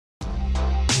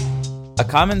A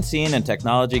common scene in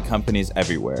technology companies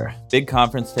everywhere. Big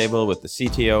conference table with the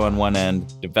CTO on one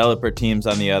end, developer teams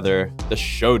on the other, the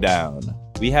showdown.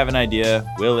 We have an idea,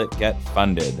 will it get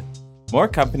funded? More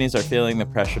companies are feeling the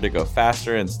pressure to go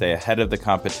faster and stay ahead of the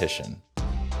competition.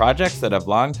 Projects that have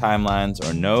long timelines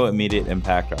or no immediate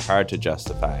impact are hard to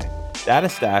justify.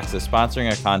 DataStax is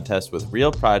sponsoring a contest with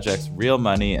real projects, real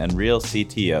money, and real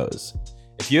CTOs.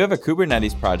 If you have a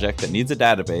Kubernetes project that needs a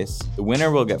database, the winner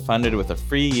will get funded with a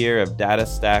free year of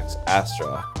DataStax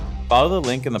Astra. Follow the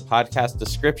link in the podcast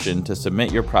description to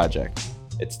submit your project.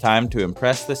 It's time to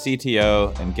impress the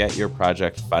CTO and get your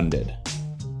project funded.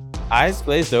 Eyes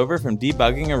glazed over from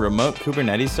debugging a remote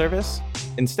Kubernetes service?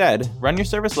 Instead, run your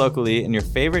service locally in your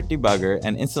favorite debugger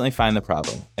and instantly find the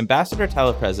problem. Ambassador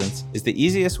Telepresence is the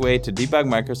easiest way to debug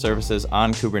microservices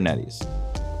on Kubernetes.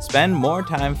 Spend more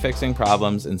time fixing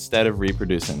problems instead of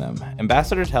reproducing them.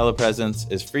 Ambassador Telepresence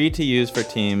is free to use for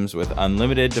teams with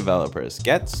unlimited developers.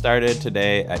 Get started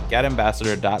today at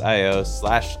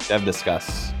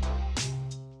getambassador.io/devdiscuss.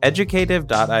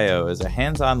 Educative.io is a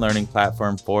hands-on learning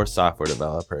platform for software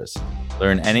developers.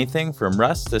 Learn anything from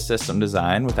Rust to system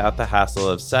design without the hassle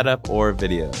of setup or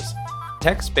videos.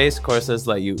 Text-based courses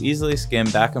let you easily skim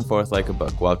back and forth like a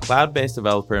book, while cloud-based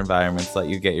developer environments let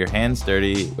you get your hands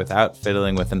dirty without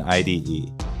fiddling with an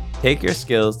IDE. Take your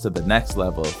skills to the next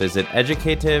level. Visit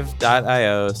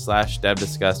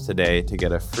educative.io/devdiscuss today to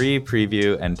get a free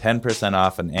preview and 10%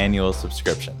 off an annual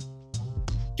subscription.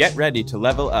 Get ready to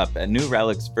level up at New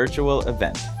Relic's virtual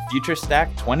event,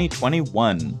 FutureStack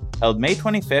 2021, held May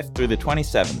 25th through the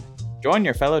 27th. Join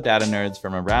your fellow data nerds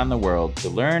from around the world to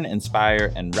learn,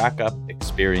 inspire, and rack up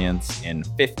experience in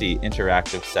 50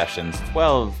 interactive sessions,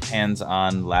 12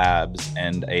 hands-on labs,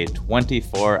 and a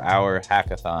 24-hour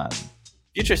hackathon.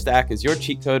 FutureStack is your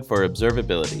cheat code for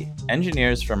observability.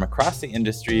 Engineers from across the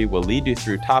industry will lead you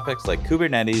through topics like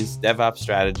Kubernetes, DevOps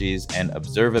strategies, and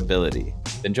observability.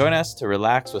 Then join us to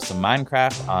relax with some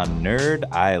Minecraft on Nerd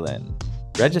Island.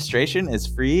 Registration is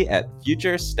free at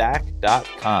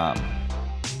futurestack.com.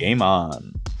 Game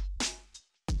on.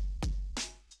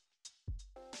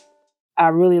 I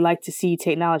really like to see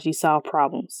technology solve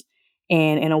problems,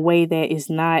 and in a way that is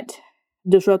not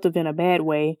disruptive in a bad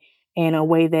way, and a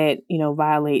way that,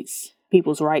 violates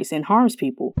people's rights and harms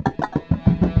people.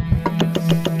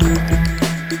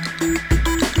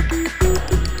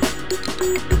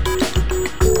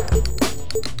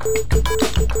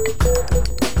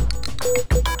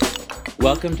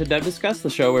 Welcome to DevDiscuss, the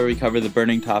show where we cover the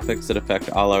burning topics that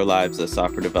affect all our lives as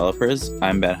software developers.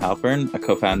 I'm Ben Halpern, a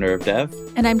co-founder of Dev.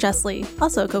 And I'm Jess Lee,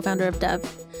 also a co-founder of Dev.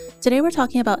 Today we're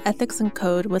talking about ethics and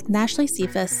code with Nashley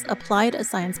Cephas, Applied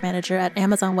Science Manager at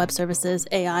Amazon Web Services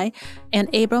AI, and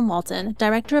Abram Walton,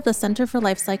 Director of the Center for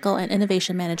Lifecycle and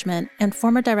Innovation Management and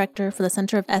former Director for the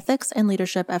Center of Ethics and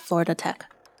Leadership at Florida Tech.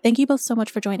 Thank you both so much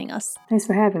for joining us. Thanks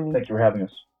for having me. Thank you for having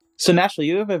us. So Nashley,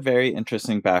 you have a very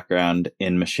interesting background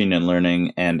in machine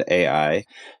learning and AI.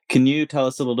 Can you tell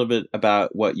us a little bit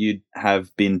about what you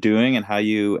have been doing and how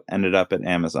you ended up at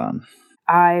Amazon?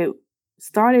 I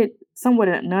started somewhat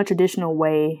in a non-traditional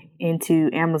way into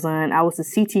Amazon. I was the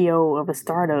CTO of a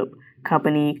startup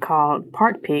company called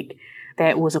PartPick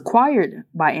that was acquired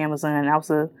by Amazon. I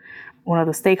was one of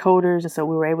the stakeholders, and so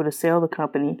we were able to sell the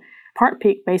company.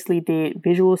 PartPick basically did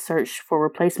visual search for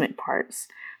replacement parts.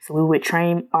 So we would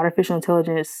train artificial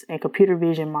intelligence and computer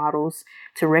vision models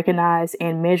to recognize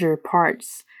and measure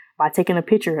parts by taking a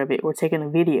picture of it or taking a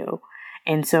video.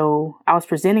 And so I was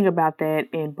presenting about that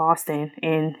in Boston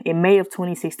in May of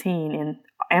 2016, and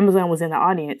Amazon was in the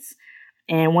audience,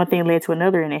 and one thing led to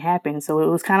another and it happened. So it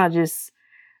was kind of just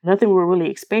nothing we were really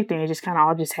expecting. It just kind of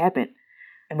all just happened.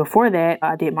 And before that,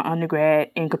 I did my undergrad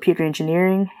in computer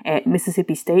engineering at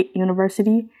Mississippi State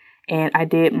University, and I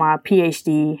did my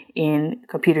PhD in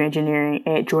computer engineering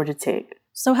at Georgia Tech.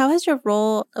 So how has your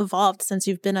role evolved since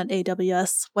you've been at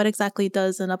AWS? What exactly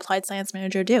does an applied science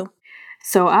manager do?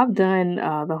 So I've done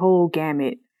the whole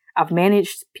gamut. I've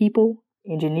managed people,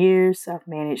 engineers, I've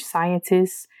managed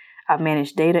scientists, I've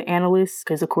managed data analysts,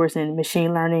 because of course in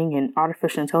machine learning and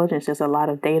artificial intelligence, there's a lot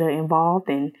of data involved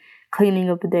in cleaning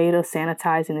of the data,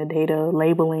 sanitizing the data,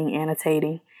 labeling,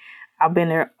 annotating. I've been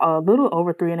there a little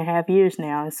over 3.5 years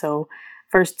now. And so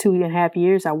first 2.5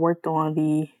 years, I worked on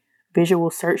the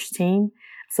visual search team.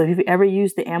 So if you've ever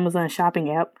used the Amazon shopping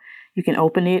app, you can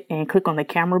open it and click on the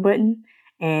camera button,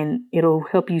 and it'll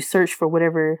help you search for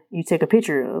whatever you take a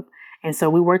picture of. And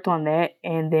so we worked on that.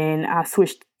 And then I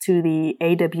switched to the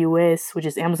AWS, which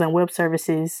is Amazon Web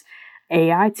Services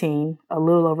AI team, a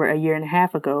little over 1.5 years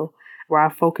ago, where I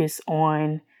focus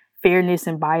on fairness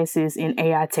and biases in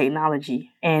AI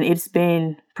technology. And it's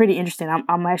been pretty interesting.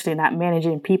 I'm actually not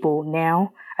managing people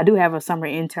now. I do have a summer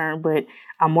intern, but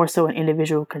I'm more so an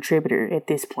individual contributor at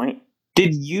this point.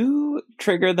 Did you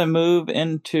trigger the move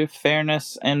into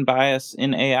fairness and bias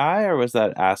in AI, or was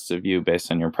that asked of you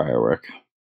based on your prior work?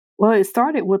 Well, it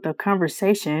started with a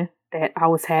conversation that I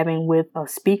was having with a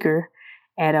speaker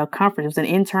at a conference. It was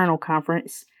an internal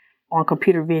conference on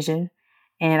computer vision.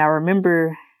 And I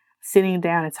remember sitting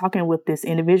down and talking with this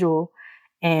individual,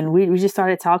 and we just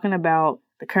started talking about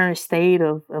the current state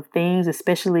of things,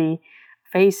 especially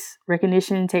face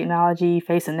recognition technology,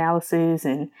 face analysis,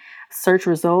 and search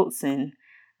results, and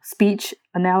speech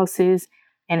analysis,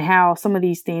 and how some of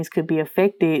these things could be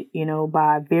affected,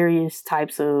 by various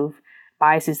types of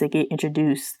biases that get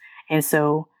introduced. And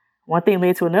so one thing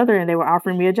led to another, and they were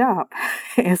offering me a job.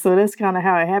 And so that's kind of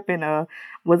how it happened.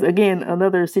 Was, again,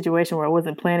 another situation where I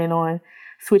wasn't planning on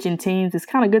switching teams. It's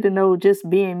kind of good to know, just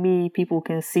being me, people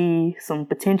can see some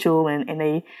potential, and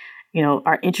they,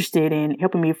 are interested in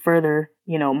helping me further,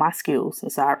 my skills.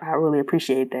 And so I really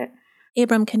appreciate that.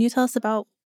 Abram, can you tell us about?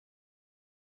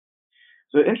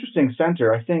 So, interesting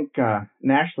center. I think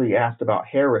Nashley asked about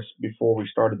Harris before we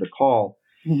started the call.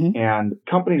 Mm-hmm. And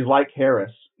companies like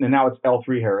Harris, and now it's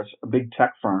L3 Harris, big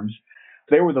tech firms,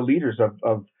 they were the leaders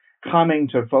of coming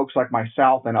to folks like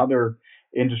myself and other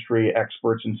industry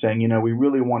experts and saying, we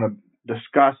really want to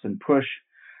discuss and push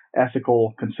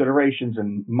ethical considerations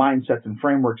and mindsets and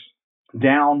frameworks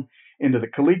down into the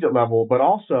collegiate level, but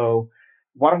also,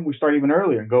 why don't we start even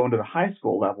earlier and go into the high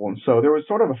school level? And so there was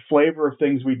sort of a flavor of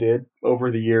things we did over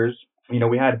the years.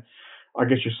 We had, I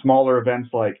guess, your smaller events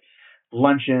like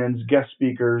luncheons, guest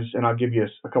speakers, and I'll give you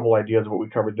a couple ideas of what we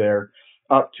covered there,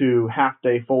 up to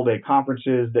half-day, full-day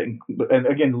conferences. And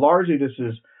again, largely this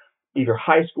is either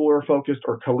high schooler focused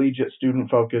or collegiate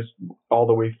student focused, all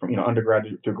the way from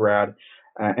undergraduate through grad,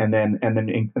 and then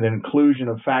inclusion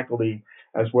of faculty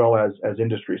as well as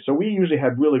industry. So we usually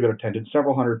had really good attendance,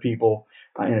 several hundred people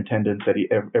in attendance at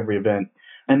every event.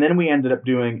 And then we ended up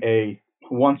doing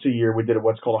once a year, we did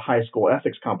what's called a high school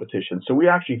ethics competition. So we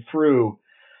actually threw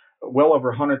well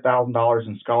over $100,000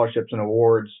 in scholarships and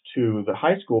awards to the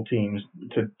high school teams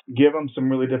to give them some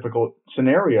really difficult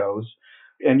scenarios,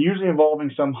 and usually involving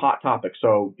some hot topic.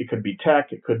 So it could be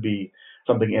tech, it could be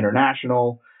something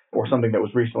international, or something that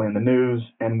was recently in the news.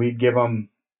 And we'd give them,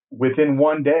 within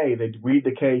one day, they'd read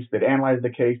the case, they'd analyze the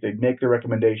case, they'd make their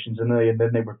recommendations, and then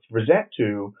they would present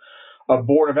to a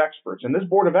board of experts. And this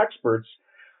board of experts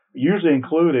usually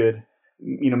included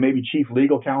maybe chief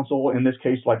legal counsel. In this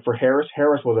case, like for Harris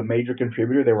was a major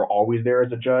contributor. They were always there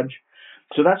as a judge.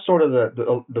 So that's sort of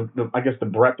the I guess the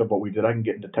breadth of what we did. I can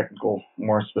get into technical,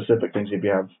 more specific things if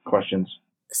you have questions.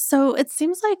 So it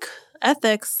seems like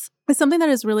ethics is something that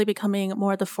is really becoming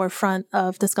more at the forefront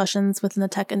of discussions within the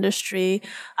tech industry.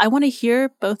 I want to hear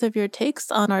both of your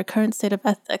takes on our current state of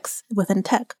ethics within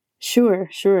tech. Sure.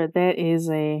 That is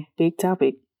a big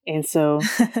topic. And so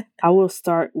I will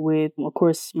start with, of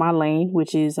course, my lane,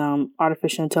 which is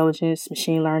artificial intelligence,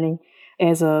 machine learning.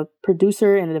 As a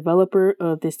producer and a developer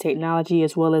of this technology,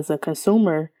 as well as a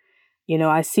consumer,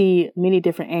 I see many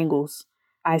different angles.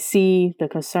 I see the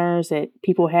concerns that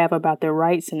people have about their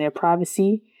rights and their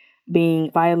privacy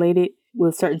being violated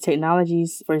with certain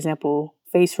technologies. For example,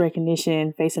 face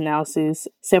recognition, face analysis,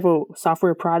 several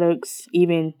software products,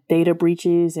 even data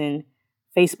breaches, and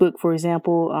Facebook, for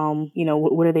example,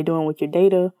 what are they doing with your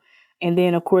data? And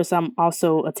then, of course, I'm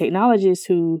also a technologist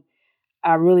who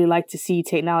I really like to see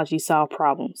technology solve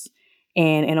problems,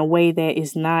 and in a way that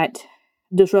is not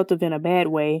disruptive in a bad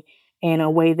way, and a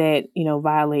way that,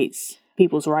 violates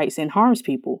people's rights and harms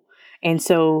people. And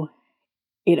so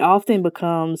it often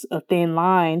becomes a thin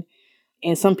line.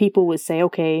 And some people would say,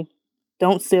 okay,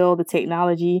 don't sell the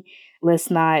technology. Let's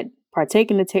not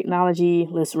partake in the technology.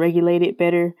 Let's regulate it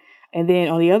better. And then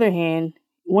on the other hand,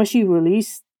 once you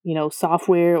release,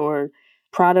 software or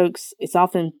products, it's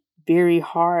often very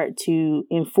hard to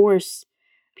enforce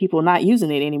people not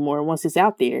using it anymore once it's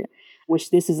out there,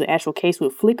 which this is an actual case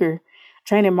with Flickr,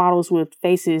 training models with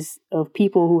faces of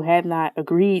people who have not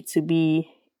agreed to be,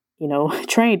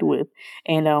 trained with.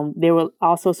 And there were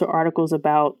all sorts of articles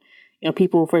about,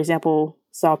 people, for example,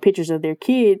 saw pictures of their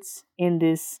kids in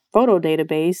this photo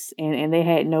database, and they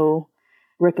had no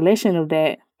recollection of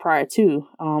that prior to.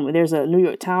 There's a New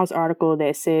York Times article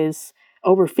that says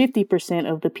over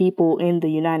 50% of the people in the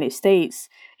United States,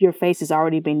 your face has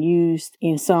already been used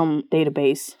in some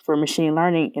database for machine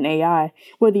learning and AI,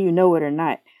 whether you know it or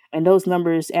not. And those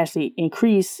numbers actually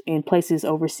increase in places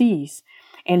overseas.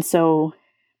 And so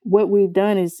what we've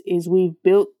done is we've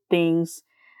built things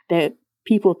that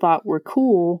people thought were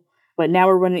cool, But now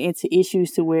we're running into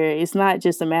issues to where it's not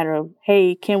just a matter of,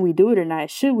 hey, can we do it or not?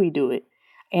 Should we do it?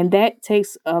 And that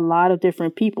takes a lot of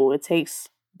different people. It takes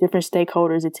different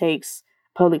stakeholders. It takes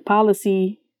public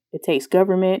policy. It takes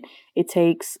government. It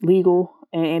takes legal.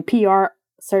 And PR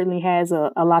certainly has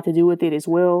a lot to do with it as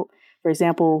well. For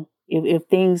example, if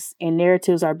things and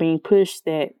narratives are being pushed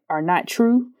that are not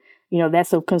true,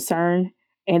 that's of concern.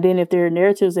 And then if there are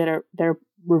narratives that are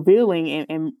revealing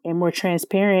and more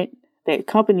transparent, that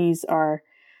companies are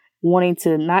wanting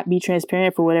to not be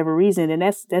transparent for whatever reason, then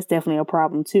that's definitely a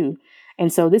problem too.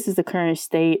 And so this is the current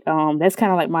state. That's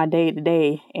kind of like my day to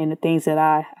day and the things that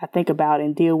I think about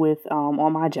and deal with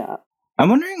on my job. I'm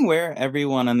wondering where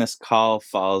everyone on this call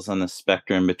falls on the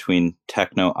spectrum between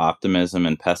techno-optimism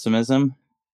and pessimism,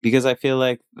 because I feel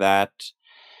like that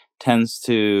tends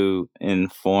to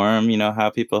inform, how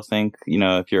people think.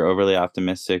 If you're overly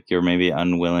optimistic, you're maybe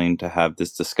unwilling to have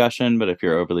this discussion. But if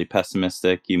you're overly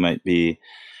pessimistic, you might be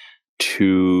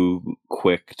too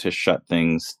quick to shut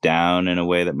things down in a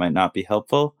way that might not be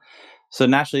helpful. So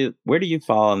Nashley, where do you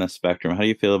fall on the spectrum? How do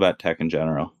you feel about tech in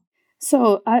general?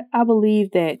 So I believe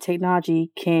that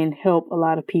technology can help a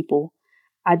lot of people.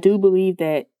 I do believe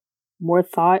that more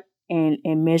thought and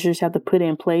measures have to put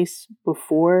in place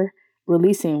before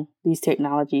releasing these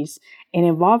technologies and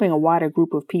involving a wider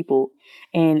group of people.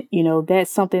 And,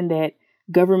 that's something that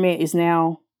government is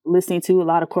now listening to. A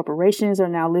lot of corporations are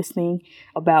now listening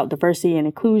about diversity and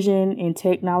inclusion in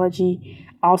technology.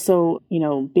 Also,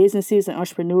 businesses and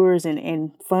entrepreneurs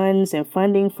and funds and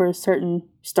funding for certain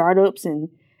startups and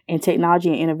technology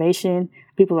and innovation.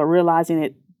 People are realizing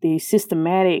that the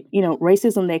systematic,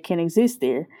 racism that can exist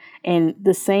there. And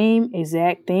the same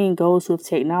exact thing goes with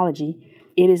technology.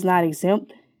 It is not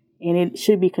exempt, and it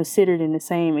should be considered in the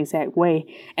same exact way.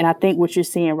 And I think what you're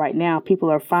seeing right now,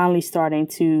 people are finally starting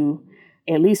to,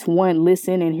 at least one,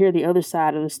 listen and hear the other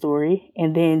side of the story,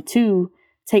 and then two,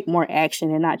 take more action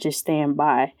and not just stand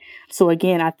by. So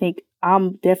again, I think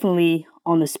I'm definitely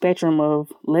on the spectrum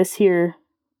of let's hear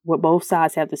what both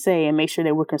sides have to say and make sure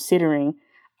that we're considering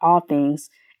all things.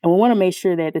 And we want to make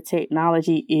sure that the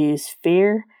technology is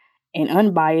fair and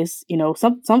unbiased.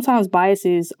 Sometimes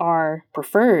biases are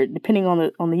preferred depending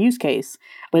on the use case.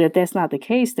 But if that's not the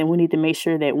case, then we need to make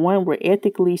sure that one, we're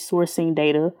ethically sourcing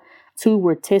data. Two,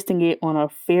 we're testing it on a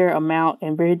fair amount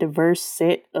and very diverse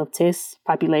set of test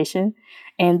population.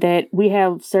 And that we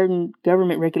have certain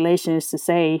government regulations to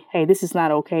say, hey, this is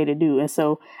not okay to do. And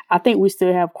so I think we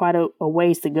still have quite a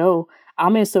ways to go.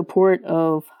 I'm in support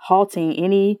of halting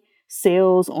any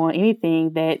sales on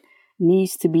anything that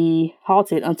needs to be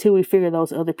halted until we figure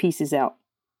those other pieces out.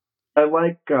 I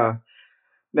like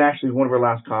actually one of our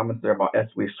last comments there about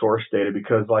ethically sourced data,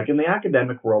 because like in the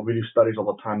academic world, we do studies all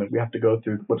the time and we have to go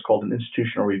through what's called an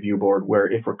institutional review board, where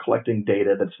if we're collecting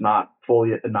data that's not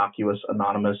fully innocuous,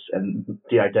 anonymous, and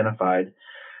de-identified,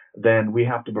 then we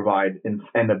have to provide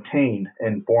and obtain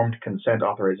informed consent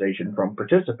authorization from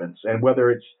participants. And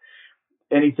whether it's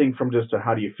anything from just a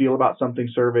how do you feel about something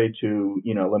survey to,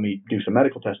 let me do some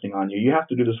medical testing on you. You have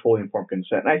to do this fully informed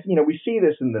consent. And we see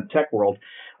this in the tech world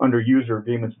under user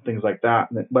agreements and things like that.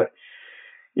 But,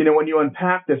 when you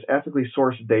unpack this ethically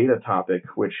sourced data topic,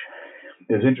 which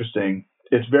is interesting,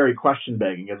 it's very question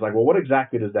begging. It's like, well, what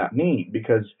exactly does that mean?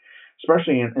 Because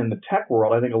especially in the tech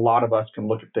world, I think a lot of us can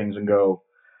look at things and go,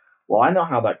 well, I know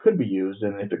how that could be used.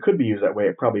 And if it could be used that way,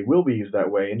 it probably will be used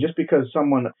that way. And just because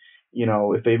someone,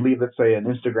 if they leave, let's say, an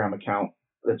Instagram account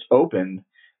that's open,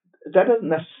 that doesn't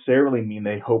necessarily mean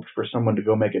they hoped for someone to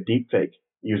go make a deep fake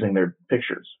using their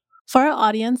pictures. For our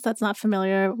audience that's not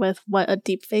familiar with what a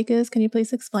deep fake is, can you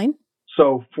please explain?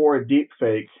 So for a deep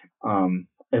fake,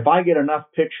 if I get enough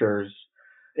pictures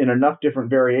in enough different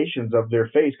variations of their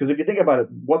face, because if you think about it,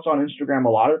 what's on Instagram a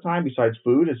lot of the time besides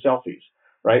food is selfies,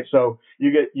 right? So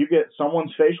you get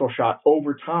someone's facial shot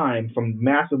over time from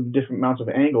massive different amounts of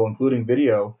angle, including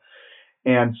video.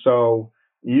 And so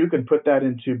you can put that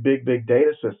into big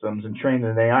data systems and train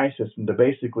an AI system to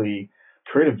basically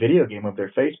create a video game of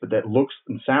their face, but that looks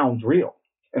and sounds real.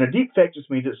 And a deep fake just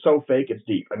means it's so fake it's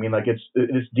deep. I mean, like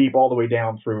it's deep all the way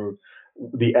down through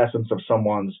the essence of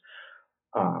someone's,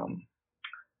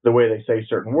 the way they say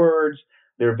certain words,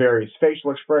 their various facial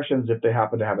expressions, if they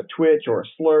happen to have a twitch or a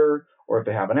slur, or if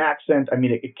they have an accent. I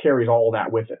mean, it carries all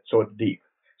that with it. So it's deep.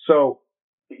 So,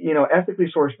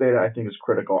 ethically sourced data, I think, is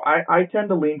critical. I tend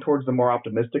to lean towards the more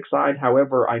optimistic side.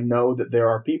 However, I know that there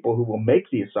are people who will make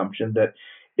the assumption that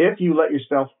if you let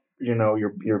yourself,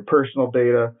 your personal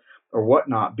data or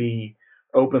whatnot be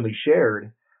openly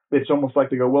shared, it's almost like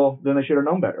they go, well, then they should have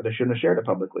known better. They shouldn't have shared it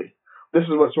publicly. This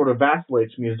is what sort of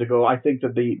vacillates me, is to go, I think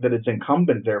that it's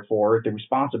incumbent, therefore, the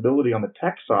responsibility on the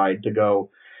tech side to go,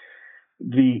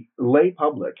 the lay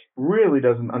public really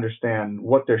doesn't understand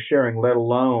what they're sharing, let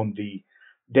alone the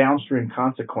downstream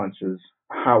consequences,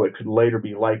 how it could later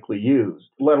be likely used,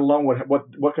 let alone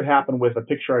what could happen with a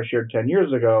picture I shared 10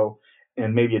 years ago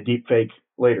and maybe a deep fake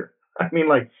later. I mean,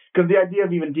 because the idea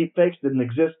of even deep fakes didn't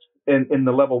exist in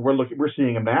the level we're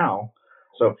seeing them now.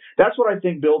 So that's what I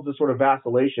think builds this sort of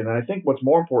vacillation. And I think what's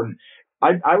more important,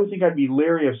 I would think I'd be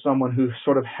leery of someone who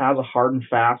sort of has a hard and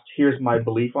fast, here's my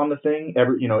belief on the thing.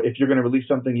 If you're going to release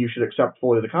something, you should accept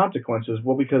fully the consequences.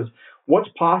 Well, because what's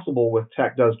possible with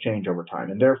tech does change over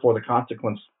time, and therefore the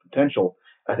consequence potential,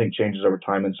 I think, changes over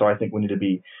time. And so I think we need to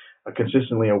be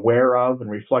consistently aware of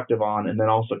and reflective on, and then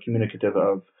also communicative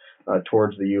of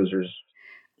towards the users.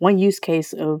 One use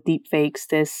case of deepfakes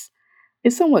that's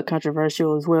it's somewhat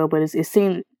controversial as well, but it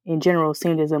seemed in general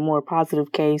seemed as a more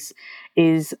positive case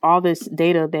is all this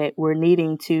data that we're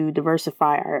needing to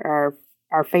diversify our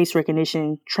face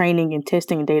recognition training and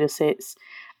testing data sets.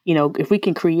 You know, if we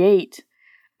can create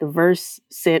diverse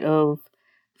set of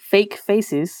fake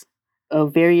faces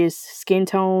of various skin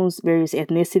tones, various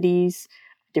ethnicities,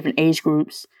 different age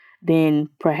groups, then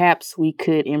perhaps we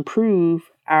could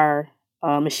improve our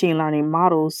machine learning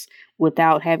models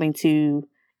without having to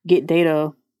get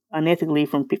data unethically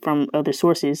from other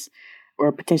sources or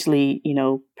potentially,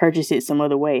 purchase it some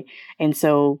other way. And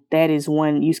so that is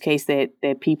one use case that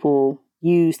people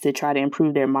use to try to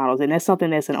improve their models. And that's something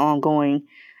that's an ongoing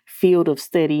field of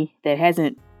study that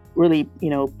hasn't really,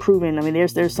 proven. I mean,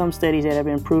 there's some studies that have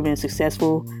been proven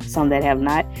successful, some that have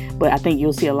not, but I think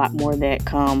you'll see a lot more of that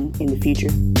come in the future.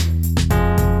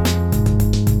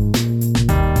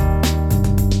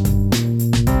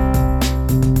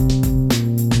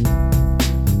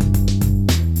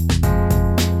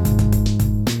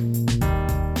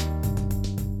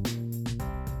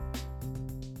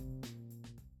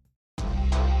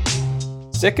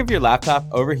 Sick of your laptop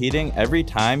overheating every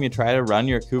time you try to run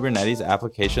your Kubernetes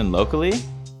application locally?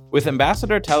 With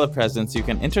Ambassador Telepresence, you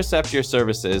can intercept your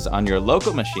services on your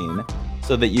local machine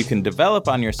so that you can develop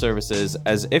on your services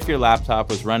as if your laptop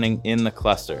was running in the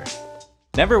cluster.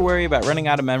 Never worry about running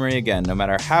out of memory again, no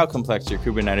matter how complex your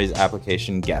Kubernetes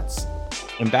application gets.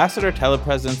 Ambassador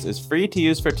Telepresence is free to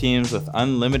use for teams with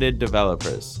unlimited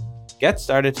developers. Get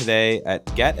started today at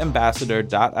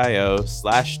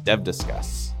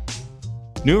getambassador.io/devdiscuss.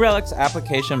 New Relic's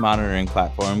application monitoring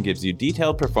platform gives you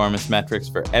detailed performance metrics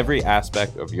for every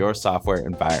aspect of your software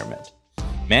environment.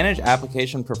 Manage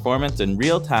application performance in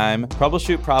real time,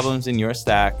 troubleshoot problems in your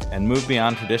stack, and move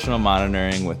beyond traditional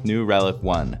monitoring with New Relic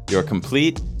One, your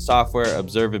complete software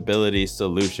observability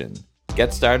solution.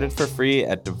 Get started for free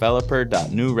at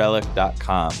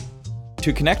developer.newrelic.com.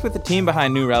 To connect with the team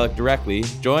behind New Relic directly,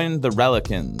 join the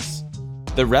Relicans.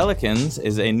 The Relicans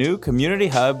is a new community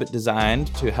hub designed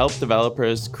to help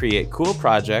developers create cool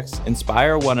projects,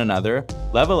 inspire one another,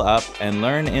 level up, and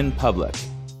learn in public.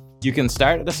 You can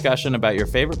start a discussion about your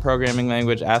favorite programming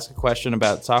language, ask a question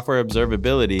about software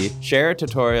observability, share a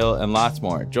tutorial, and lots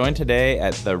more. Join today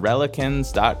at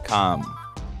therelicans.com.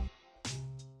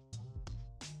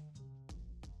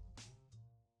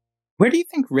 Where do you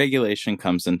think regulation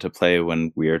comes into play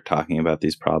when we are talking about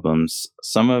these problems?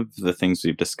 Some of the things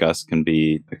we've discussed can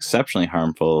be exceptionally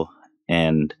harmful.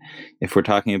 And if we're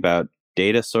talking about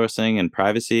data sourcing and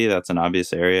privacy, that's an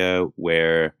obvious area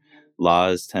where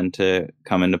laws tend to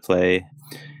come into play.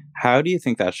 How do you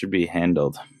think that should be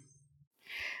handled?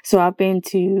 So I've been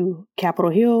to Capitol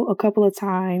Hill a couple of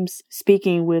times,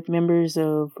 speaking with members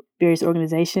of various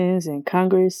organizations and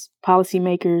Congress,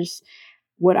 policymakers.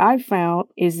 What I've found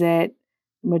is that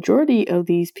majority of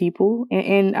these people,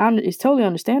 and it's totally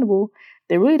understandable,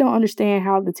 they really don't understand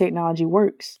how the technology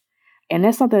works. And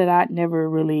that's something that I'd never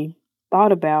really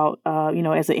thought about,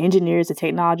 as an engineer, as a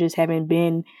technologist, having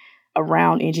been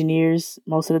around engineers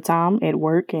most of the time at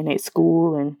work and at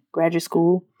school and graduate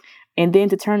school. And then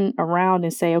to turn around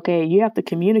and say, okay, you have to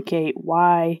communicate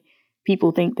why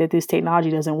people think that this technology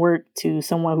doesn't work to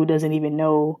someone who doesn't even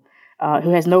know,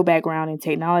 who has no background in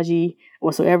technology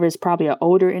whatsoever. Is probably an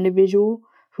older individual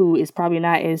who is probably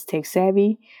not as tech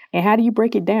savvy. And how do you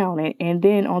break it down? And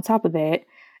then on top of that,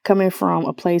 coming from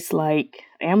a place like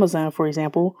Amazon, for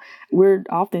example, we're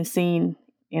often seen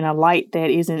in a light that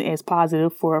isn't as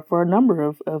positive for a number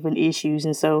of issues.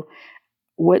 And so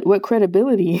what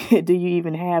credibility do you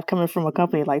even have coming from a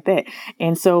company like that?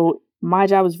 And so my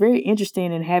job was very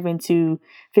interesting in having to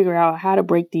figure out how to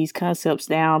break these concepts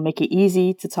down, make it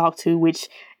easy to talk to, which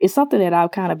is something that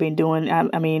I've kind of been doing.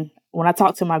 I mean, when I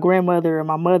talk to my grandmother or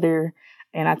my mother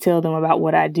and I tell them about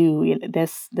what I do,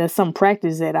 that's some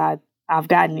practice that I've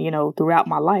gotten, throughout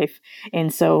my life.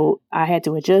 And so I had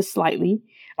to adjust slightly.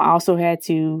 I also had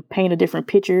to paint a different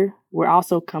picture we're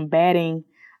also combating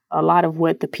a lot of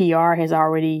what the PR has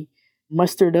already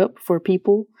mustered up for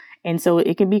people. And so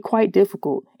it can be quite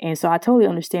difficult. And so I totally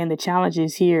understand the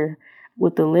challenges here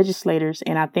with the legislators.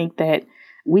 And I think that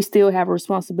we still have a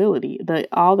responsibility.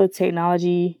 All the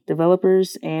technology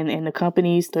developers and the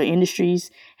companies, the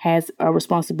industries has a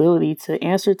responsibility to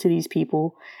answer to these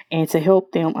people and to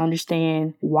help them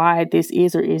understand why this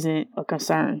is or isn't a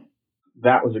concern.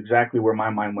 That was exactly where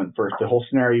my mind went first. The whole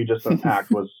scenario you just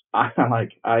unpacked was, I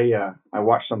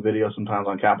watch some videos sometimes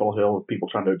on Capitol Hill with people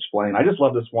trying to explain. I just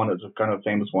love this one. It's a kind of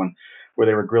famous one where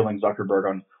they were grilling Zuckerberg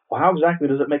on, well, how exactly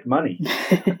does it make money?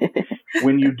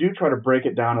 When you do try to break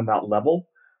it down on that level,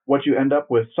 what you end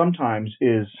up with sometimes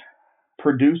is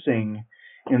producing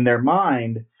in their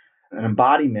mind an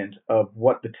embodiment of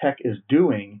what the tech is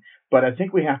doing. But I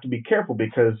think we have to be careful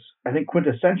because I think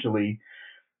quintessentially,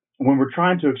 when we're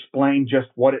trying to explain just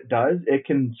what it does, it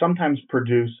can sometimes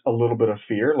produce a little bit of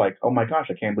fear, like, oh my gosh,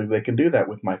 I can't believe they can do that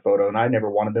with my photo, and I never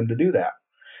wanted them to do that.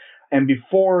 And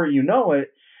before you know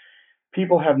it,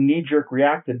 people have knee-jerk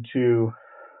reacted to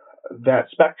that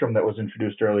spectrum that was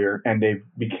introduced earlier, and they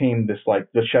became this, like,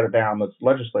 let's shut it down, let's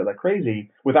legislate like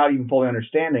crazy, without even fully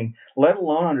understanding, let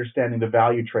alone understanding the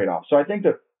value trade-off. So I think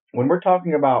that when we're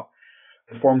talking about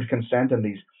informed consent and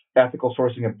these ethical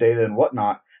sourcing of data and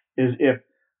whatnot, is if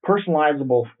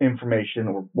personalizable information,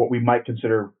 or what we might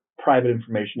consider private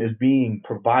information, is being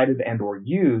provided and or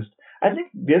used, I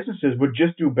think businesses would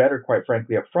just do better, quite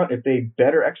frankly, up front if they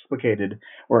better explicated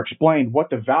or explained what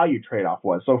the value trade-off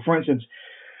was. So, for instance,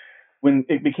 when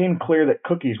it became clear that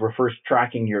cookies were first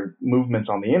tracking your movements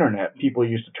on the internet, people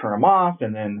used to turn them off,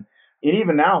 and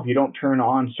even now, if you don't turn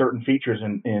on certain features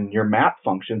in your map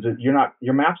functions, your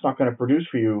map's not going to produce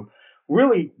for you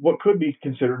really what could be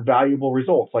considered valuable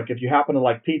results. Like if you happen to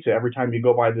like pizza, every time you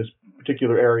go by this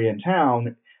particular area in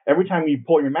town, every time you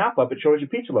pull your map up, it shows you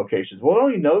pizza locations. Well, it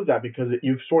only knows that because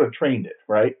you've sort of trained it,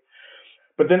 right?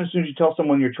 But then as soon as you tell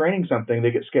someone you're training something,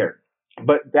 they get scared.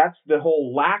 But that's the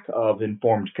whole lack of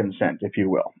informed consent, if you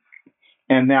will.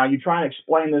 And now you try and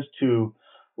explain this to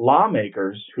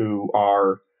lawmakers who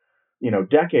are,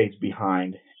 decades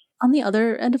behind. On the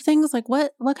other end of things, like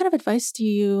what kind of advice do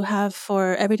you have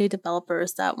for everyday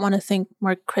developers that want to think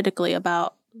more critically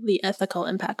about the ethical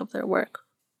impact of their work?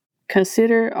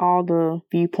 Consider all the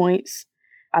viewpoints.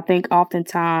 I think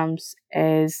oftentimes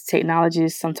as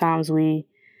technologists, sometimes we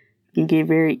can get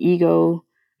very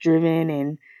ego-driven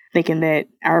and thinking that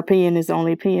our opinion is the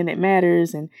only opinion that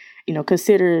matters, and,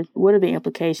 consider what are the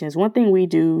implications. One thing we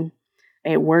do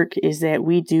at work is that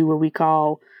we do what we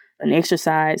call an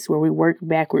exercise where we work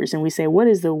backwards and we say, what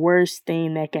is the worst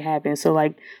thing that can happen? So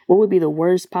like, what would be the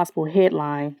worst possible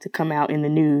headline to come out in the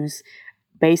news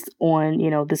based on,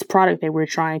 this product that we're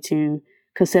trying to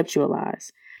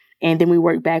conceptualize? And then we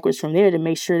work backwards from there to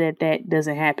make sure that that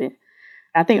doesn't happen.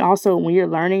 I think also when you're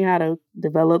learning how to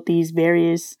develop these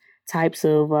various types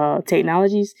of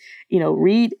technologies,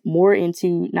 read more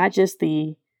into not just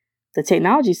the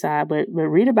technology side, but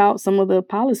read about some of the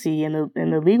policy and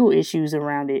the legal issues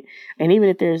around it. And even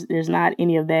if there's not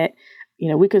any of that,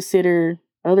 we consider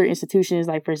other institutions,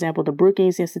 like, for example, the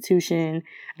Brookings Institution,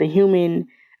 the Human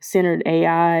Centered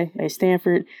AI at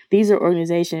Stanford. These are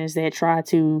organizations that try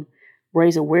to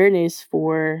raise awareness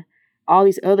for all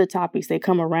these other topics that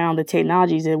come around the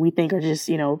technologies that we think are just,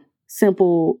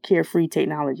 simple, carefree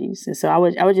technologies. And so I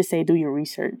would just say, do your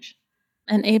research.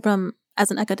 And Abram,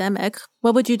 as an academic,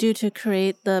 what would you do to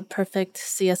create the perfect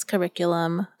CS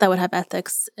curriculum that would have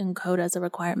ethics in code as a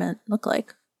requirement look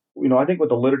like? I think what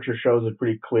the literature shows is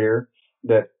pretty clear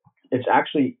that it's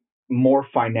actually more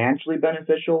financially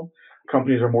beneficial.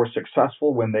 Companies are more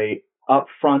successful when they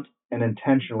upfront and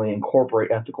intentionally incorporate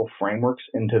ethical frameworks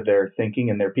into their thinking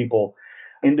and their people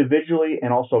individually,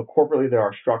 and also corporately. There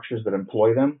are structures that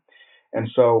employ them. And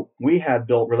so we had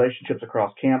built relationships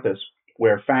across campus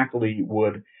where faculty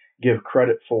would give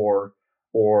credit for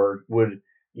or would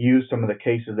use some of the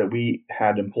cases that we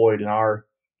had employed in our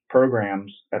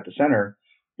programs at the center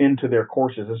into their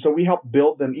courses. And so we helped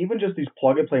build them, even just these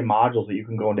plug and play modules that you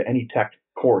can go into any tech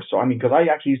course. So, because I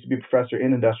actually used to be a professor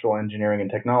in industrial engineering and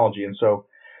technology. And so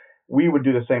we would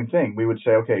do the same thing. We would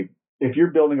say, okay, if you're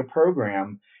building a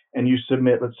program and you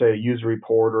submit, let's say, a user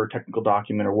report or a technical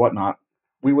document or whatnot,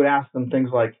 we would ask them things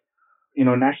like,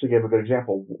 Ashley gave a good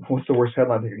example. What's the worst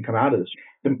headline that can come out of this?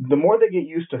 The more they get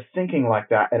used to thinking like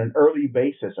that at an early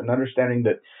basis and understanding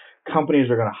that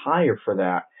companies are going to hire for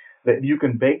that you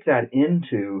can bake that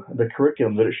into the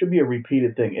curriculum, that it should be a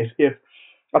repeated thing. If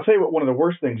I'll tell you what, one of the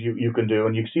worst things you can do,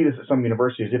 and you see this at some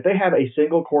universities, if they have a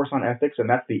single course on ethics and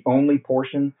that's the only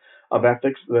portion of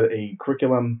ethics that a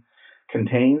curriculum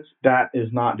contains, that is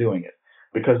not doing it.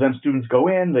 because then students go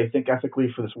in, they think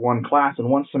ethically for this one class in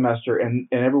one semester, and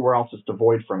everywhere else is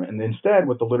devoid from it. And instead,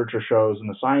 what the literature shows and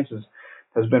the sciences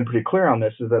has been pretty clear on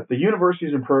this is that the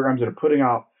universities and programs that are putting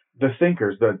out the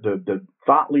thinkers, the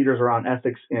thought leaders around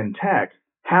ethics in tech,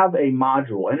 have a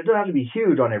module, and it doesn't have to be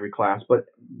huge on every class, but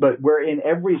where in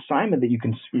every assignment that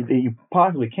you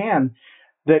possibly can,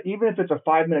 that even if it's a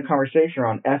 5-minute conversation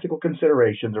around ethical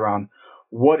considerations around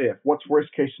what's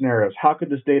worst case scenarios, how could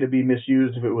this data be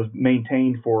misused if it was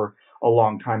maintained for a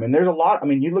long time? And there's a lot. I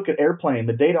mean, you look at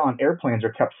the data on airplanes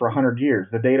are kept for 100 years.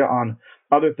 The data on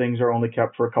other things are only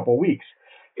kept for a couple of weeks.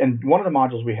 And one of the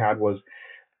modules we had was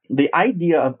the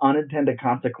idea of unintended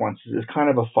consequences is kind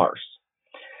of a farce.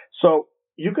 So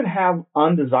you can have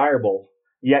undesirable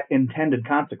yet intended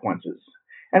consequences.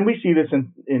 And we see this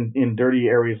in dirty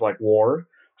areas like war.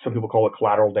 Some people call it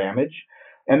collateral damage.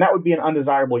 And that would be an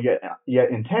undesirable yet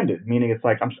intended, meaning it's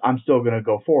like I'm still going to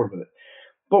go forward with it.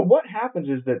 But what happens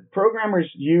is that programmers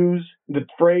use the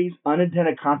phrase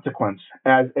unintended consequence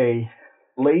as a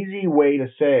lazy way to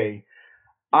say,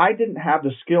 I didn't have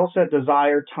the skill set,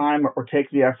 desire, time, or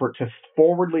take the effort to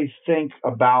forwardly think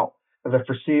about the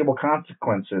foreseeable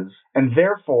consequences, and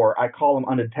therefore I call them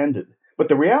unintended. But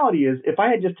the reality is, if I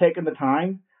had just taken the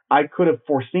time, I could have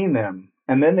foreseen them,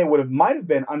 and then they might have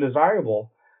been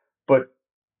undesirable, but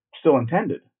still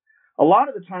intended. A lot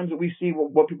of the times that we see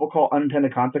what people call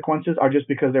unintended consequences are just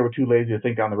because they were too lazy to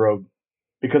think down the road.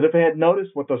 Because if they had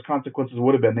noticed what those consequences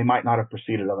would have been, they might not have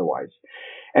proceeded otherwise.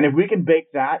 And if we can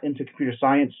bake that into computer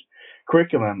science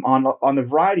curriculum on the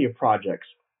variety of projects,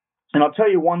 and I'll tell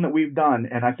you one that we've done,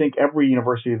 and I think every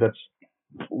university that's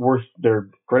worth their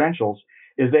credentials,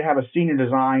 is they have a senior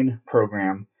design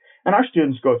program. And our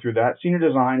students go through that. Senior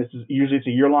design, usually it's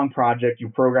a year-long project.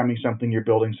 You're programming something, you're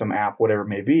building some app, whatever it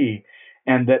may be.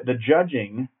 And that the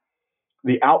judging,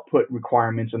 the output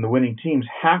requirements, and the winning teams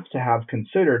have to have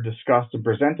considered, discussed, and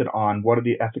presented on what are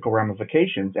the ethical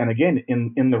ramifications. And again,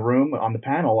 in the room, on the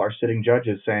panel, are sitting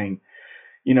judges saying,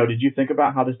 did you think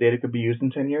about how this data could be used in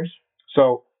 10 years?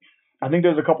 So I think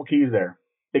there's a couple keys there.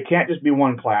 It can't just be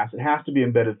one class. It has to be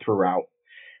embedded throughout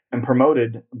and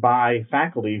promoted by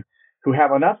faculty who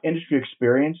have enough industry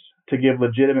experience to give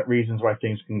legitimate reasons why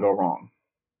things can go wrong.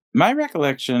 My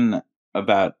recollection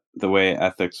about the way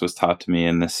ethics was taught to me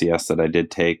in the CS that I did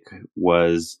take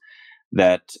was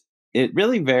that it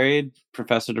really varied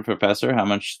professor to professor how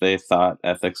much they thought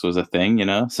ethics was a thing.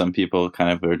 Some people kind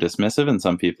of were dismissive, and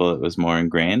some people it was more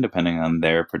ingrained depending on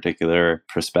their particular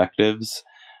perspectives.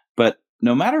 But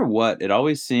no matter what, it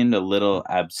always seemed a little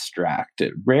abstract.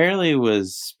 It rarely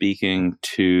was speaking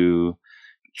to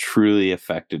truly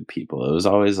affected people. It was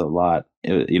always a lot,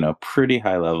 pretty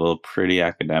high level, pretty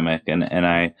academic. And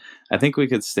I think we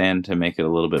could stand to make it a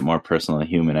little bit more personal and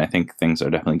human. I think things are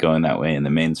definitely going that way in the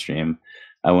mainstream.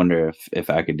 I wonder if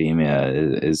academia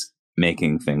is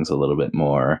making things a little bit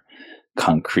more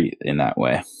concrete in that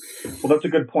way. Well, that's a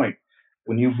good point.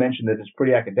 When you mentioned that it's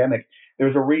pretty academic,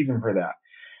 there's a reason for that.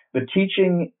 The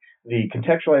teaching, the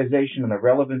contextualization, and the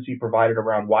relevancy provided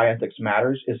around why ethics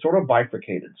matters is sort of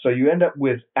bifurcated. So you end up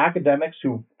with academics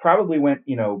who probably went,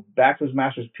 bachelor's,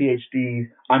 master's, PhD,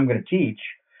 I'm going to teach,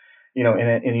 in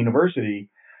a university.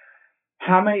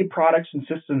 How many products and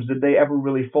systems did they ever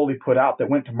really fully put out that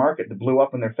went to market that blew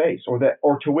up in their face,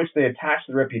 or to which they attached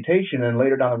the reputation and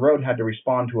later down the road had to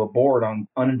respond to a board on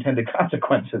unintended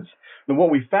consequences? But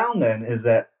what we found then is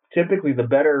that typically the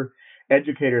better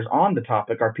educators on the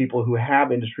topic are people who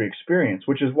have industry experience,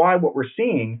 which is why what we're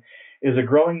seeing is a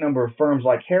growing number of firms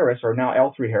like Harris, or now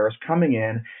L3 Harris, coming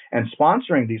in and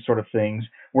sponsoring these sort of things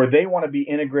where they want to be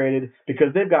integrated because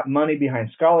they've got money behind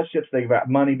scholarships, they've got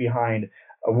money behind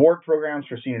award programs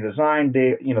for senior design.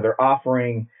 They're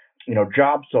offering,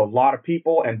 jobs to a lot of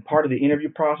people, and part of the interview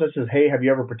process is, hey, have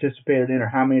you ever participated in, or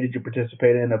how many did you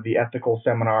participate in of the ethical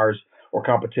seminars or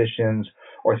competitions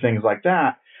or things like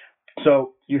that?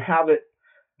 So you have it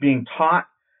being taught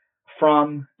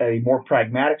from a more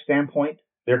pragmatic standpoint.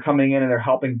 They're coming in and they're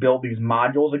helping build these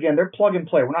modules. Again, they're plug and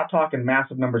play. We're not talking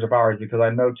massive numbers of hours because I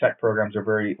know tech programs are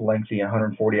very lengthy,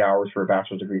 140 hours for a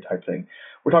bachelor's degree type thing.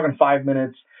 We're talking 5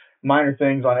 minutes, minor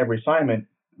things on every assignment,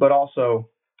 but also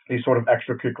these sort of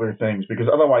extracurricular things, because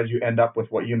otherwise you end up with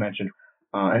what you mentioned,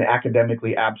 an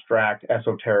academically abstract,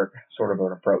 esoteric sort of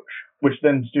an approach, which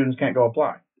then students can't go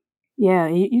apply. Yeah,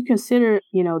 you consider,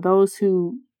 those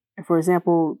who, for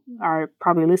example, are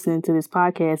probably listening to this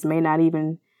podcast may not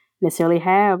even necessarily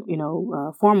have,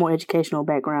 formal educational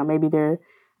background. Maybe they're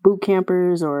boot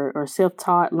campers or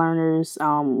self-taught learners.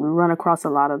 We run across a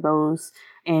lot of those.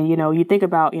 And, you think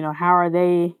about, how are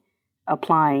they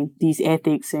applying these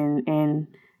ethics and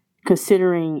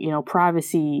considering,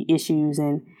 privacy issues.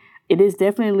 And it is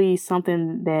definitely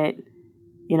something that,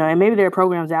 and maybe there are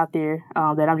programs out there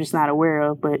that I'm just not aware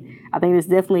of, but I think it's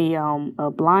definitely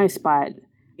a blind spot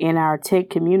in our tech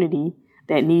community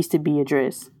that needs to be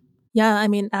addressed. Yeah, I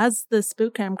mean, as this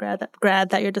bootcamp grad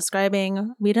that you're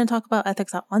describing, we didn't talk about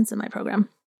ethics at once in my program.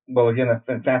 Well, again, a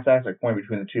fantastic point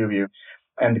between the two of you.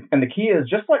 And the key is,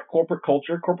 just like corporate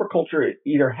culture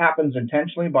either happens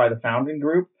intentionally by the founding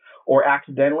group or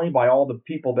accidentally by all the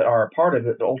people that are a part of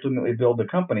it that ultimately build the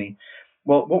company.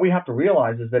 Well, what we have to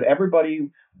realize is that everybody,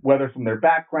 whether from their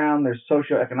background, their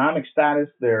socioeconomic status,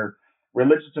 their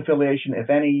religious affiliation, if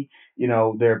any,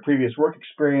 their previous work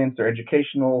experience, their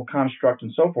educational construct,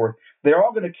 and so forth, they're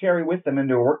all going to carry with them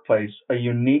into a workplace a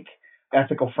unique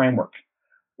ethical framework.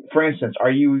 For instance,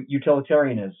 are you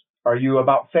utilitarianism? Are you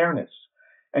about fairness?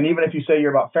 And even if you say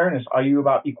you're about fairness, are you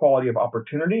about equality of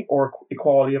opportunity or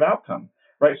equality of outcome?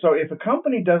 Right? So if a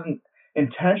company doesn't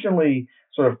intentionally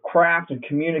sort of craft and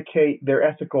communicate their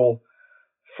ethical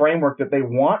framework that they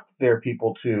want their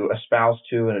people to espouse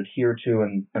to and adhere to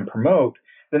and promote,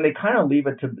 then they kind of leave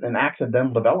it to an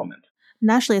accidental development.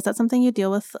 Ashley, is that something you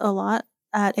deal with a lot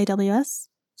at AWS?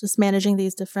 Just managing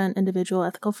these different individual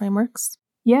ethical frameworks?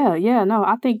 Yeah, no,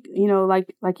 I think,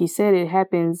 like you said, it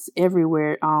happens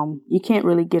everywhere. You can't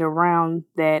really get around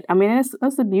that. I mean,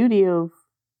 that's the beauty of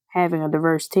having a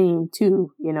diverse team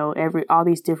too, all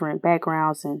these different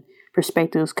backgrounds and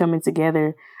perspectives coming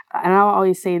together. And I'll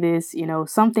always say this,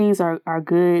 some things are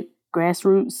good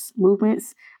grassroots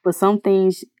movements, but some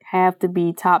things have to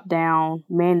be top down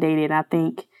mandated. I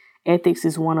think ethics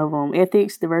is one of them.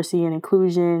 Ethics, diversity, and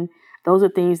inclusion. Those are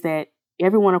things that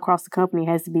everyone across the company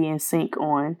has to be in sync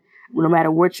on, no matter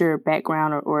what your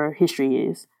background or history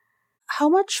is. How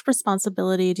much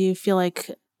responsibility do you feel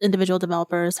like individual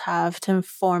developers have to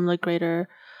inform the greater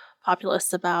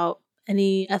populace about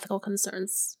any ethical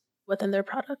concerns within their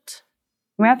product?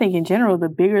 I mean, I think in general, the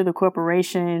bigger the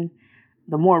corporation,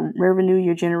 the more revenue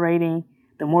you're generating,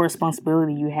 the more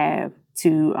responsibility you have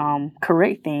to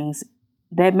correct things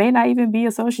that may not even be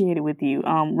associated with you.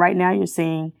 Right now, you're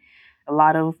seeing a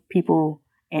lot of people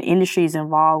and industries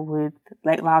involved with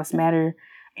Black Lives Matter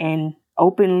and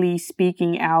openly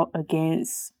speaking out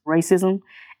against racism.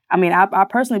 I mean, I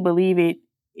personally believe it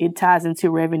ties into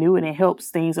revenue and it helps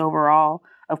things overall.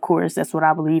 Of course, that's what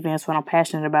I believe in. That's what I'm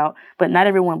passionate about. But not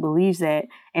everyone believes that.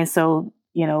 And so,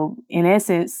 in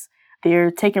essence,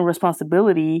 they're taking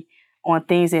responsibility on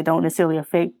things that don't necessarily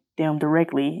affect them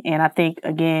directly. And I think,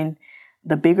 again,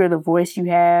 the bigger the voice you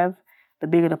have, the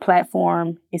bigger the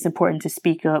platform, it's important to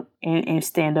speak up and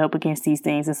stand up against these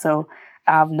things. And so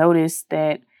I've noticed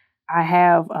that I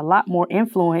have a lot more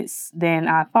influence than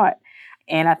I thought.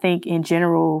 And I think in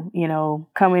general,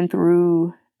 coming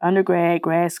through undergrad,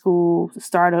 grad school,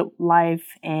 startup life,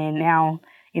 and now,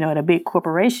 at a big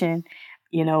corporation,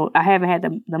 I haven't had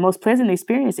the most pleasant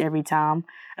experience every time,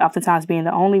 oftentimes being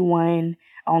the only one,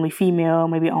 only female,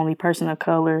 maybe only person of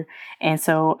color. And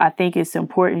so I think it's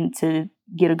important to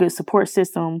get a good support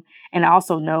system and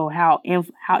also know how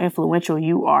influential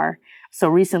you are. So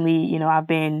recently, I've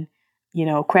been,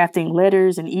 crafting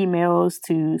letters and emails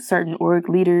to certain org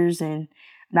leaders, and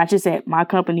not just at my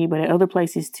company, but at other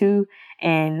places too.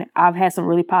 And I've had some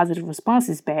really positive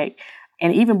responses back.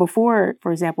 And even before,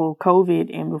 for example,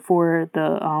 COVID and before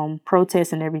the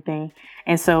protests and everything.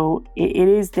 And so it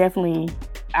is definitely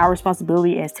our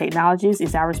responsibility as technologists,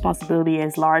 it's our responsibility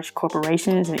as large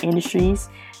corporations and industries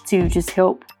to just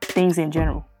help things in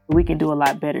general. We can do a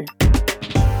lot better.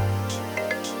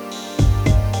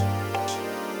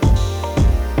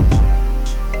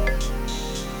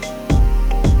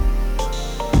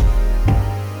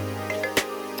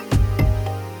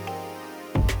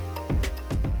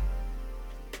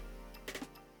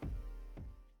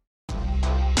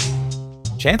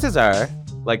 Chances are,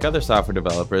 like other software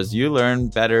developers, you learn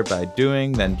better by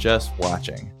doing than just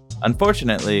watching.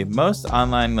 Unfortunately, most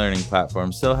online learning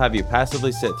platforms still have you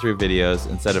passively sit through videos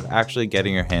instead of actually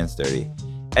getting your hands dirty.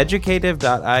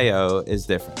 Educative.io is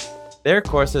different. Their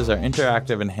courses are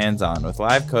interactive and hands-on with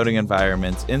live coding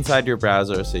environments inside your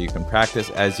browser so you can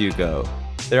practice as you go.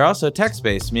 They're also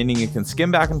text-based, meaning you can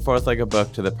skim back and forth like a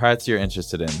book to the parts you're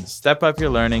interested in. Step up your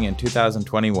learning in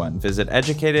 2021. Visit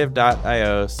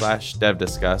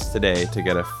educative.io/devdiscuss today to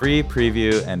get a free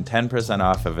preview and 10%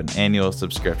 off of an annual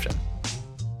subscription.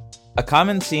 A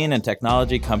common scene in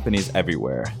technology companies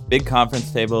everywhere. Big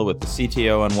conference table with the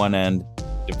CTO on one end,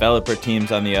 developer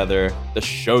teams on the other, the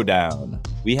showdown.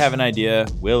 We have an idea,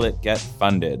 will it get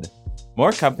funded?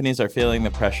 More companies are feeling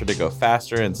the pressure to go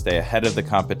faster and stay ahead of the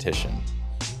competition.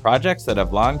 Projects that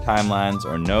have long timelines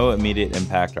or no immediate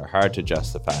impact are hard to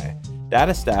justify.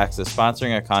 DataStax is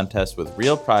sponsoring a contest with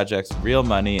real projects, real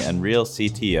money, and real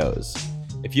CTOs.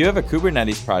 If you have a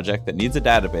Kubernetes project that needs a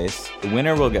database, the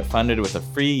winner will get funded with a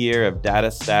free year of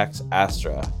DataStax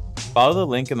Astra. Follow the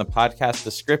link in the podcast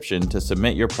description to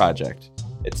submit your project.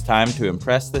 It's time to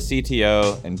impress the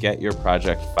CTO and get your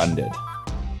project funded.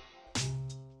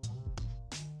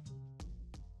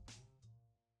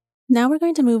 Now we're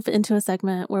going to move into a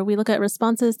segment where we look at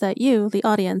responses that you, the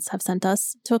audience, have sent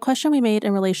us to a question we made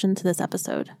in relation to this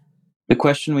episode. The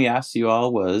question we asked you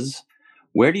all was,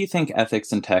 where do you think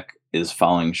ethics in tech is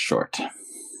falling short?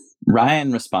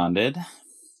 Ryan responded,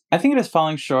 I think it is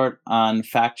falling short on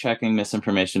fact-checking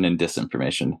misinformation and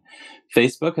disinformation.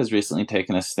 Facebook has recently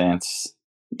taken a stance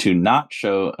to not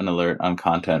show an alert on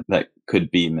content that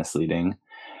could be misleading.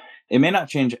 It may not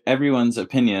change everyone's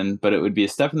opinion, but it would be a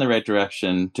step in the right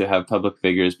direction to have public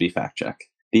figures be fact-checked.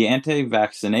 The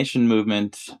anti-vaccination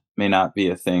movement may not be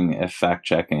a thing if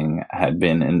fact-checking had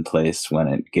been in place when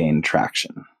it gained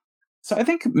traction. So I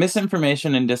think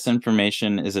misinformation and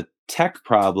disinformation is a tech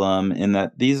problem in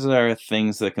that these are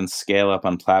things that can scale up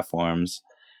on platforms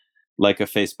like a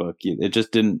Facebook. It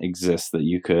just didn't exist that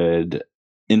you could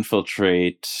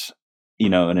infiltrate,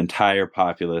 an entire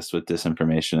populace with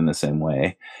disinformation in the same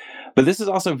way. But this is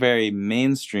also very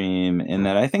mainstream in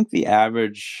that I think the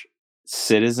average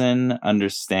citizen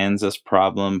understands this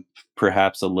problem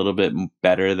perhaps a little bit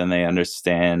better than they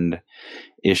understand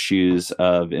issues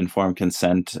of informed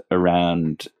consent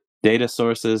around data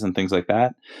sources and things like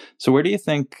that. So where do you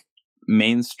think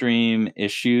mainstream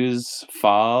issues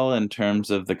fall in terms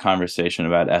of the conversation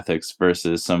about ethics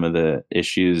versus some of the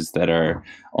issues that are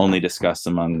only discussed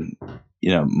among,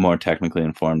 more technically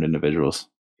informed individuals?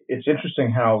 It's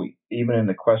interesting how even in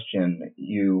the question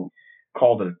you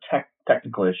called it a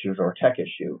technical issue or a tech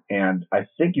issue. And I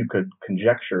think you could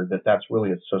conjecture that that's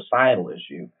really a societal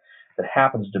issue that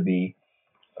happens to be,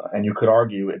 and you could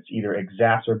argue it's either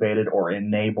exacerbated or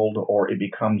enabled, or it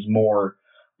becomes more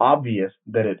obvious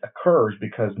that it occurs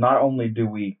because not only do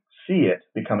we see it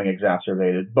becoming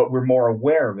exacerbated, but we're more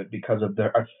aware of it because of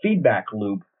a feedback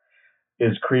loop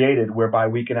is created whereby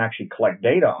we can actually collect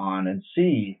data on and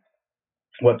see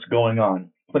what's going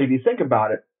on. But if you think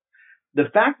about it, the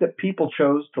fact that people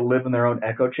chose to live in their own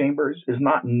echo chambers is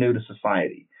not new to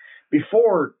society.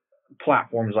 Before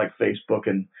platforms like Facebook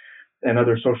and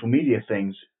other social media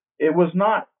things, it was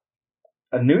not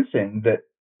a new thing that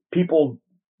people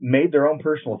made their own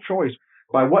personal choice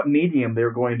by what medium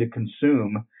they're going to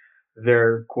consume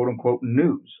their quote unquote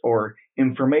news or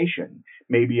information.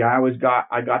 Maybe I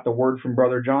got the word from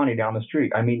Brother Johnny down the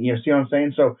street. I mean, see what I'm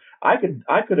saying? So I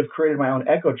could have created my own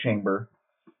echo chamber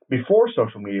before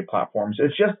social media platforms.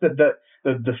 It's just that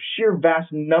the sheer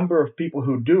vast number of people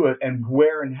who do it and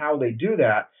where and how they do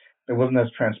that, it wasn't as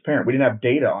transparent. We didn't have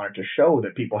data on it to show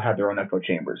that people had their own echo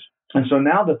chambers. And so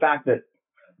now the fact that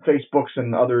Facebooks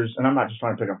and others, and I'm not just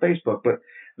trying to pick on Facebook, but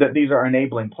that these are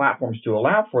enabling platforms to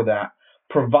allow for that,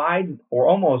 provide or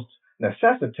almost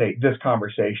necessitate this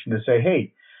conversation to say,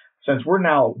 hey, since we're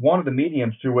now one of the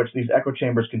mediums through which these echo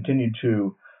chambers continue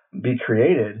to be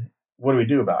created, what do we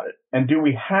do about it? And do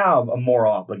we have a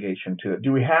moral obligation to it?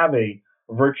 Do we have a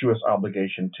virtuous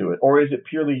obligation to it? Or is it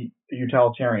purely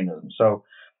utilitarianism? So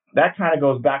that kind of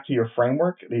goes back to your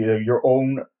framework, your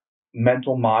own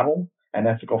mental model and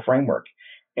ethical framework.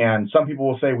 And some people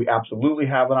will say we absolutely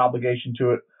have an obligation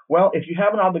to it. Well, if you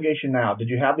have an obligation now, did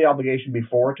you have the obligation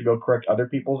before to go correct other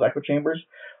people's echo chambers?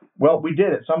 Well, we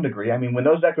did at some degree. I mean, when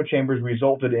those echo chambers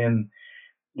resulted in,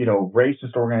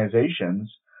 racist organizations,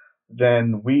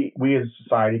 then we as a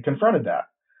society confronted that.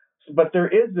 But there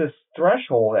is this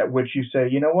threshold at which you say,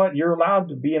 you know what, you're allowed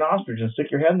to be an ostrich and stick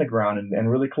your head in the ground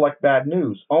and really collect bad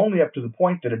news, only up to the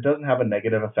point that it doesn't have a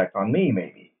negative effect on me,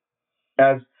 maybe.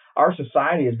 As our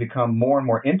society has become more and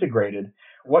more integrated,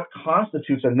 what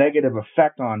constitutes a negative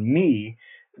effect on me,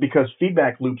 because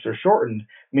feedback loops are shortened,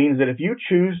 means that if you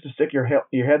choose to stick your head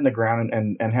in the ground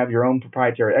and have your own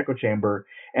proprietary echo chamber,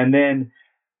 and then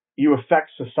you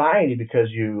affect society because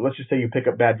let's just say you pick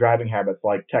up bad driving habits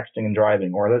like texting and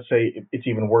driving, or let's say it's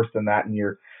even worse than that and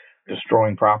you're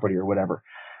destroying property or whatever.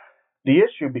 The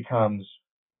issue becomes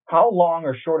how long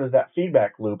or short is that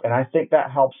feedback loop? And I think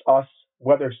that helps us,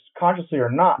 whether consciously or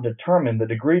not, determine the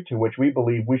degree to which we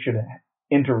believe we should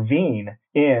intervene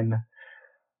in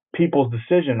people's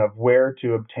decision of where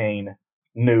to obtain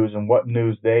news and what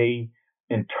news they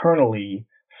internally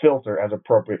filter as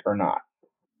appropriate or not.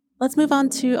 Let's move on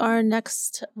to our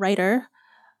next writer,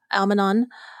 Almanon.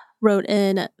 wrote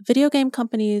in, video game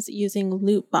companies using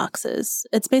loot boxes.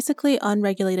 It's basically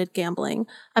unregulated gambling.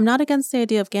 I'm not against the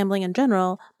idea of gambling in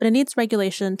general, but it needs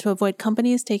regulation to avoid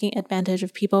companies taking advantage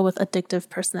of people with addictive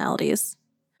personalities.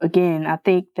 Again, I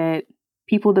think that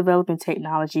people developing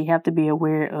technology have to be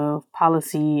aware of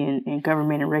policy and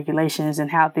government and regulations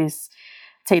and how this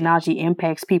technology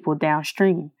impacts people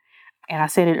downstream. And I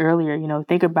said it earlier,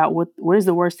 think about what is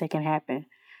the worst that can happen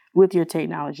with your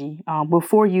technology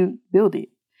before you build it.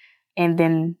 And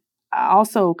then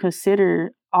also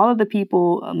consider all of the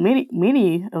people,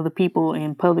 many of the people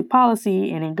in public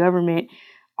policy and in government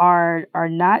are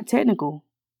not technical,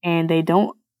 and they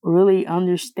don't really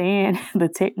understand the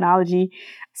technology.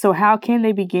 So how can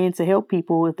they begin to help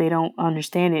people if they don't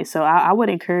understand it? So I would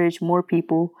encourage more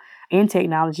people in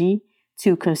technology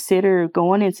to consider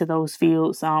going into those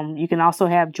fields. You can also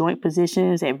have joint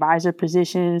positions, advisor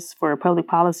positions for public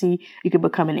policy. You can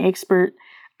become an expert.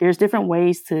 There's different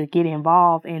ways to get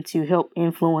involved and to help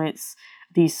influence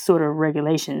these sort of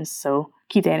regulations. So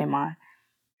keep that in mind.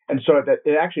 And so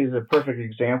it actually is a perfect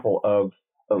example of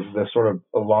the sort of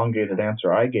elongated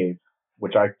answer I gave,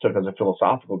 which I took as a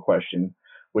philosophical question,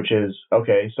 which is,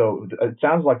 okay, so it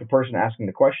sounds like the person asking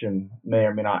the question may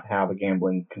or may not have a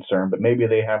gambling concern, but maybe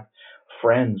they have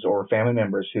friends or family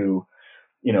members who,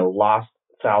 lost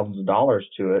thousands of dollars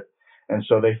to it. And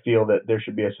so they feel that there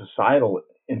should be a societal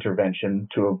intervention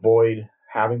to avoid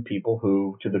having people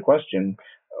who, to the question,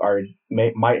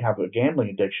 might have a gambling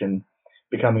addiction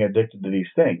becoming addicted to these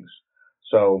things.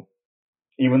 So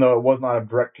even though it was not a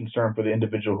direct concern for the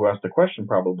individual who asked the question,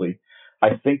 probably,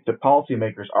 I think that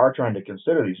policymakers are trying to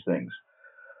consider these things.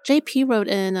 JP wrote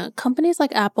in, companies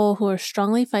like Apple who are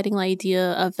strongly fighting the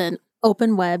idea of an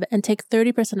open web and take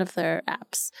 30% of their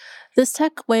apps. This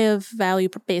tech way of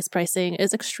value-based pricing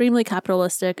is extremely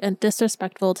capitalistic and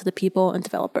disrespectful to the people and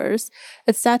developers.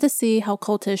 It's sad to see how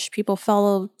cultish people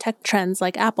follow tech trends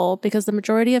like Apple because the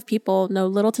majority of people know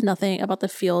little to nothing about the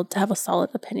field to have a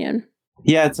solid opinion.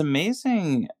 Yeah, it's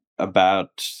amazing.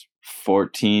 About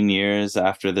 14 years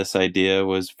after this idea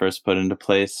was first put into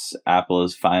place, Apple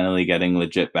is finally getting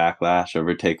legit backlash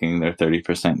over taking their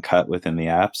 30% cut within the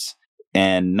apps.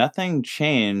 And nothing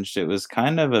changed. It was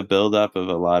kind of a buildup of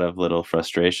a lot of little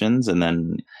frustrations. And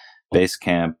then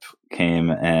Basecamp came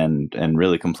and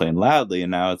really complained loudly.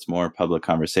 And now it's more public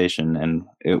conversation. And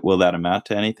will that amount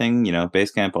to anything?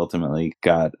 Basecamp ultimately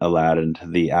got allowed into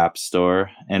the App Store.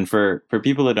 And for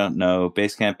people who don't know,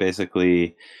 Basecamp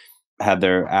basically had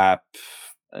their app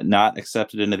not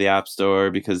accepted into the App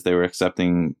Store because they were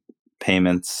accepting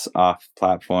payments off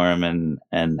platform,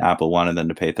 and Apple wanted them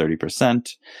to pay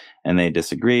 30%, and they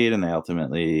disagreed, and they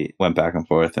ultimately went back and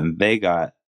forth, and they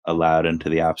got allowed into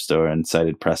the App Store and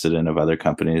cited precedent of other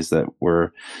companies that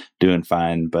were doing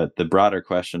fine. But the broader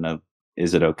question of,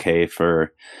 is it okay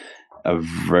for a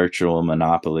virtual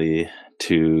monopoly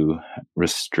to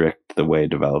restrict the way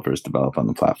developers develop on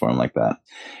the platform like that?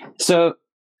 So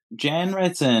Jan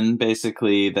writes in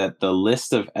basically that the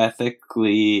list of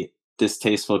ethically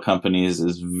distasteful companies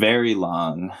is very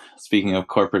long, speaking of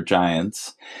corporate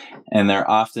giants, and they're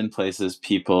often places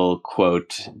people,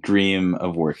 quote, dream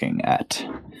of working at.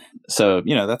 So,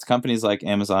 that's companies like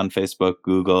Amazon, Facebook,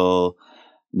 Google,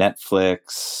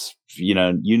 Netflix, you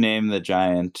name the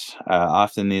giant.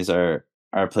 Often these are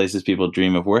places people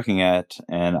dream of working at,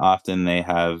 and often they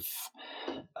have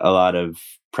a lot of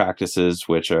practices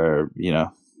which are,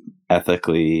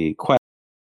 ethically questionable.